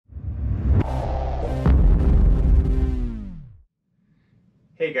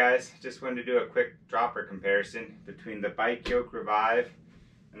Hey guys, just wanted to do a quick dropper comparison between the Bike Yoke Revive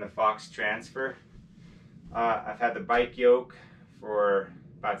and the Fox Transfer. I've had the Bike Yoke for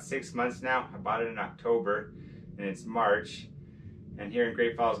about 6 months now. I bought it in October and it's March. And here in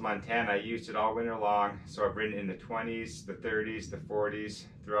Great Falls, Montana, I used it all winter long. So I've ridden in the 20s, the 30s, the 40s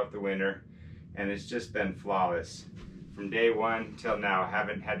throughout the winter. And it's just been flawless. From day one till now, I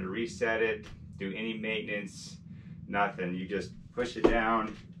haven't had to reset it, do any maintenance, nothing. You just push it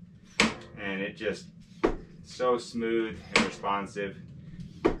down and it just so smooth and responsive.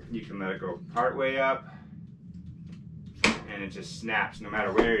 You can let it go part way up and it just snaps no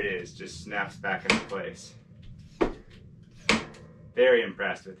matter where it is, just snaps back into place. Very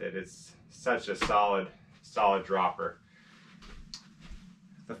impressed with it. It's such a solid dropper.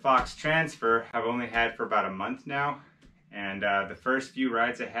 The Fox Transfer I've only had for about a month now, and the first few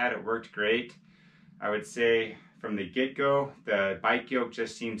rides I had, it worked great. I would say from the get-go, the Bike Yoke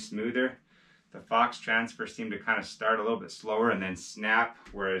just seemed smoother. The Fox Transfer seemed to kind of start a little bit slower and then snap,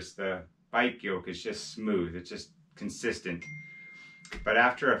 whereas the Bike Yoke is just smooth. It's just consistent. But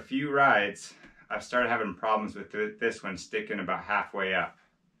after a few rides, I've started having problems with this one sticking about halfway up.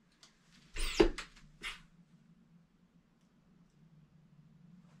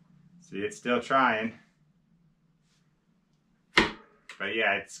 See, it's still trying. But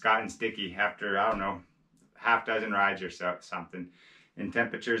yeah, it's gotten sticky after, I don't know, half dozen rides or something. And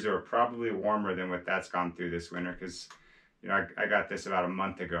temperatures are probably warmer than what that's gone through this winter, because you know I got this about a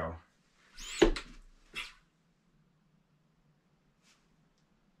month ago.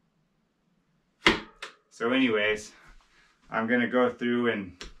 So anyways, I'm gonna go through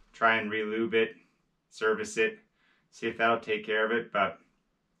and try and re-lube it, service it, see if that'll take care of it. But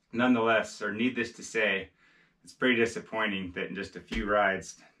nonetheless, or needless to say, it's pretty disappointing that in just a few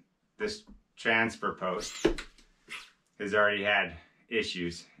rides, this transfer post has already had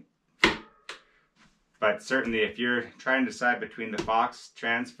issues. But certainly if you're trying to decide between the Fox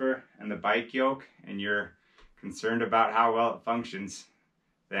Transfer and the Bike Yoke and you're concerned about how well it functions,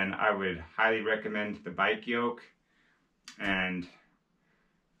 then I would highly recommend the Bike Yoke and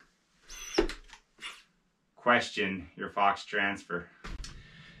question your Fox Transfer.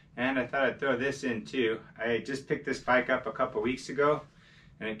 And I thought I'd throw this in too. I just picked this bike up a couple weeks ago,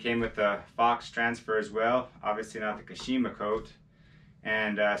 and it came with the Fox Transfer as well, obviously not the Kashima coat.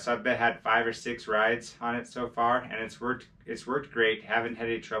 And so I've had 5 or 6 rides on it so far, and it's worked great. Haven't had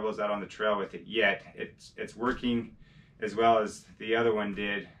any troubles out on the trail with it yet. It's working as well as the other one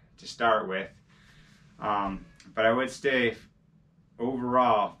did to start with. But I would say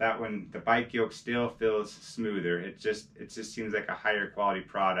overall that one, the Bike Yoke, still feels smoother. It just seems like a higher quality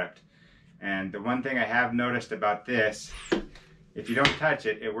product. And the one thing I have noticed about this, if you don't touch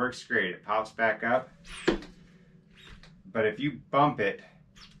it, it works great. It pops back up. But if you bump it,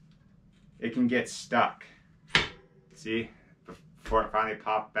 it can get stuck. See? Before it finally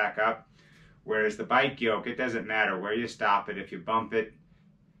pops back up. Whereas the Bike Yoke, it doesn't matter where you stop it. If you bump it,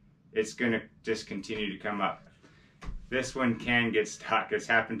 it's going to just continue to come up. This one can get stuck. It's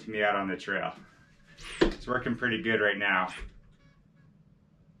happened to me out on the trail. It's working pretty good right now.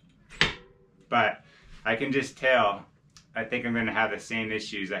 But I can just tell, I think I'm going to have the same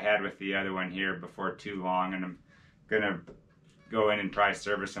issues I had with the other one here before too long, and I'm going to go in and try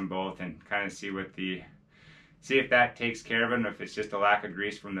service them both and kind of see if that takes care of them, if it's just a lack of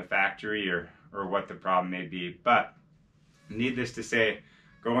grease from the factory or what the problem may be. But needless to say,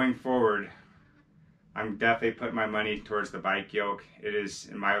 going forward, I'm definitely putting my money towards the Bike Yoke. It is,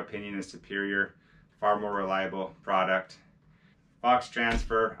 in my opinion, a superior, far more reliable product. Fox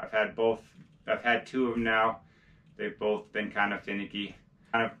Transfer, I've had both. I've had 2 of them now. They've both been kind of finicky.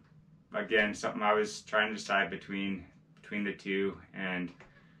 Kind of, again, something I was trying to decide between the two, and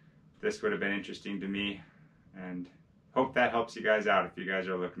this would have been interesting to me. And hope that helps you guys out if you guys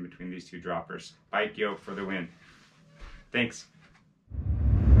are looking between these 2 droppers. Bike Yoke for the win. Thanks.